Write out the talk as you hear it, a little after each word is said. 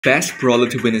Best brawler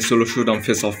to win in solo showdown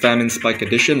Fist of Famine Spike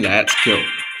Edition, let's go.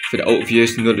 For the old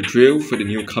viewers, you know the drill. For the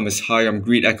newcomers, hi, I'm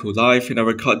Greed Echo Live, and I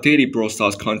record daily Brawl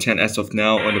Stars content as of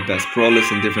now on the best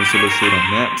brawlers in different solo showdown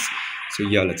maps. So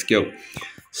yeah, let's go.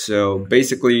 So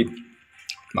basically,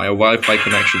 my Wi-Fi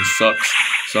connection sucks,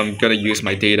 so I'm gonna use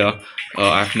my data.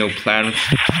 I have no plan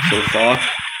so far,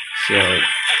 so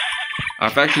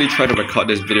I've actually tried to record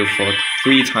this video for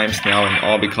 3 times now, and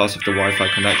all because of the Wi-Fi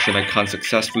connection. I can't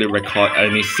successfully record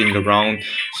any single round,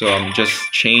 so I'm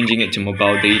just changing it to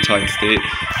mobile data instead.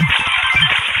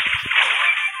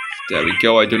 There we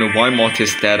go. I don't know why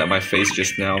Mortis stared at my face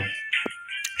just now.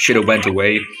 Should have went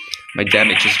away. My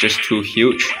damage is just too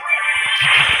huge.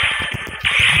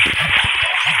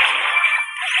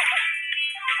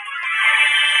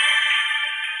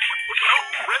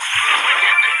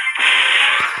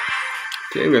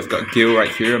 Okay, we've got Gil right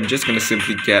here. I'm just gonna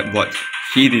simply get what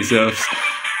he deserves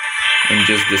and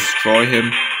just destroy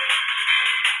him.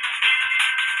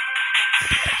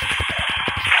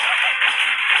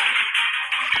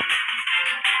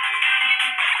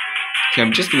 Okay,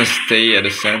 I'm just gonna stay at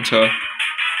the center.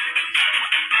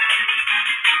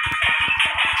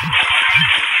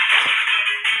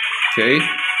 Okay.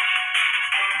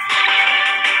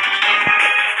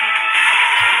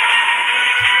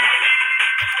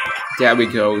 There we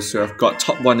go. So I've got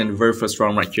top 1 in the very first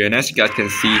round right here, and as you guys can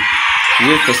see,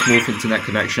 with a smooth internet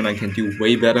connection, I can do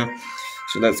way better.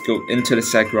 So let's go into the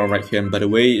second round right here. And by the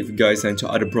way, if you guys are into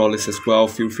other brawlers as well,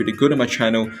 feel free to go to my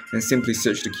channel and simply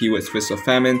search the keywords Fist of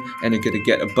Famine, and you're gonna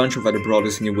get a bunch of other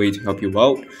brawlers in your way to help you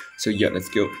out. So yeah, let's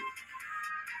go.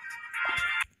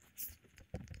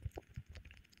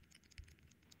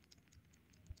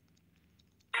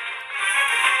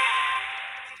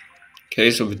 Okay,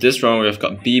 so with this round we've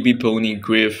got BB, Pony,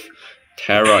 Griff,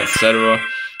 Terra, etc.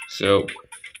 So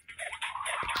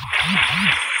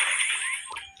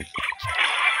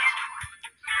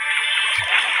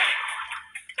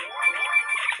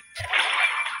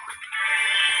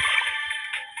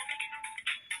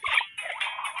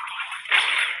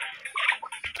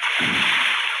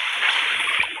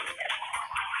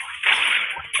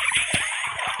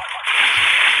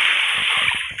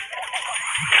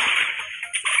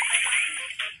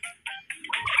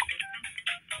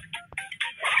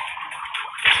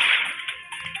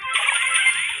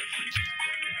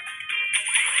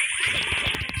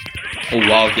oh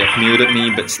wow, he have muted me,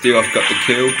 but still I've got the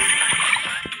kill.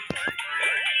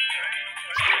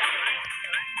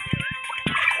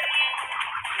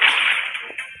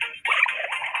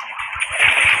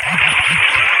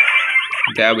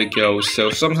 There we go. So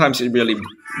sometimes it really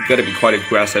gotta be quite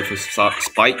aggressive with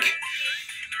Spike.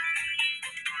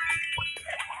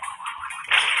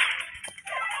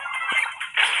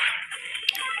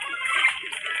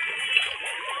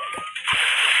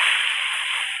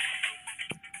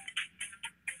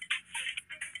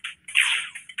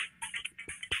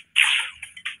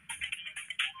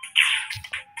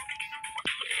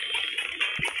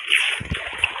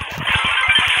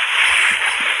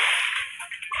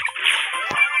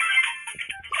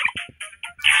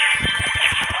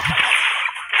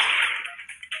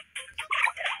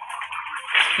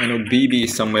 I know BB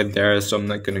is somewhere there, so I'm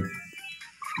not gonna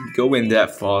go in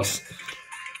that fast.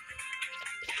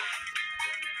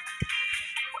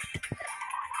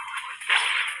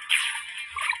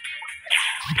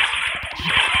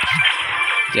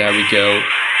 There we go.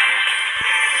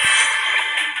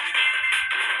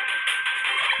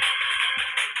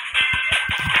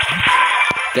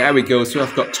 There we go. So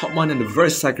I've got top 1 in the very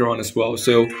second round as well.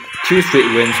 So 2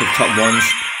 straight wins with top 1s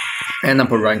and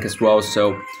upper rank as well.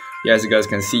 So yeah, as you guys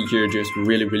can see here, just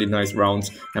really nice rounds.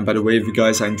 And by the way, if you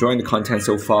guys are enjoying the content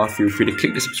so far, feel free to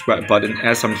click the subscribe button,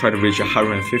 as I'm trying to reach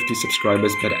 150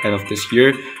 subscribers by the end of this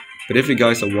year. But if you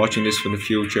guys are watching this from the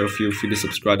future, feel free to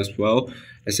subscribe as well,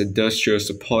 as it does show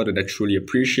support and I truly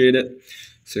appreciate it.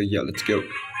 So yeah, let's go.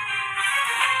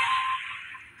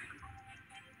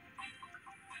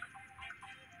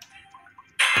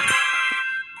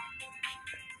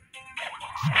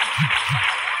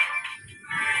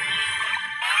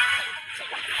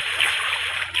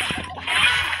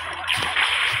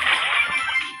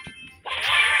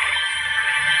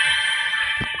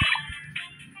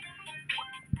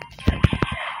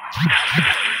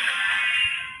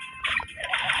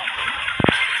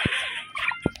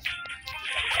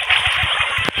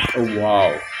 Oh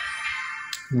wow,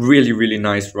 really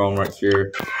nice round right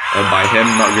here by him,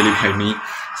 not really by me.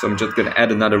 So I'm just gonna add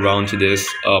another round to this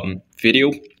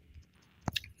video.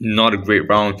 Not a great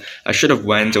round. I should have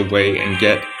went away and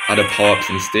get other power-ups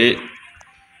instead.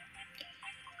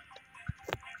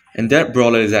 And that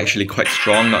Brawler is actually quite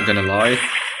strong, not gonna lie.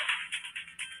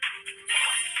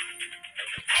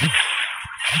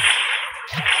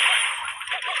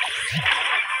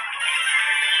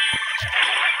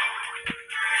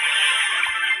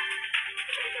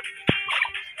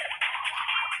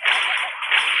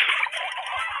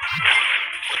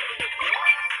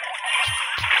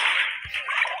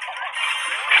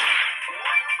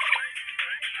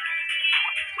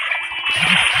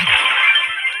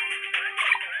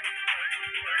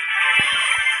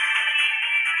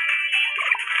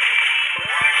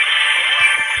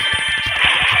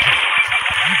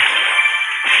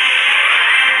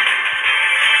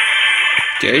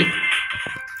 Okay,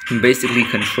 I'm basically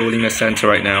controlling the center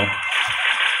right now.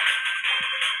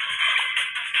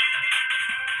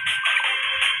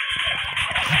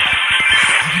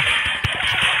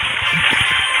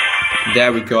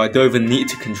 There we go. I don't even need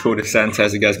to control the center,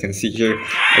 as you guys can see here.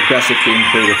 Aggressive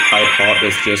gameplay with high heart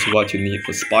is just what you need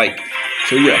for Spike.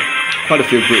 So yeah, quite a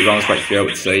few great rounds right here, I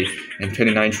would say, and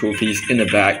 29 trophies in the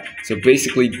bag. So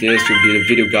basically this will be the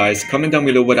video, guys. Comment down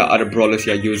below what other brawlers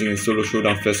you are using in Solo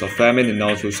Showdown Fist of Famine, and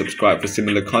also subscribe for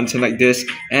similar content like this.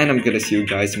 And I'm gonna see you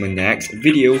guys in my next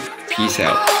video. Peace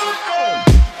out.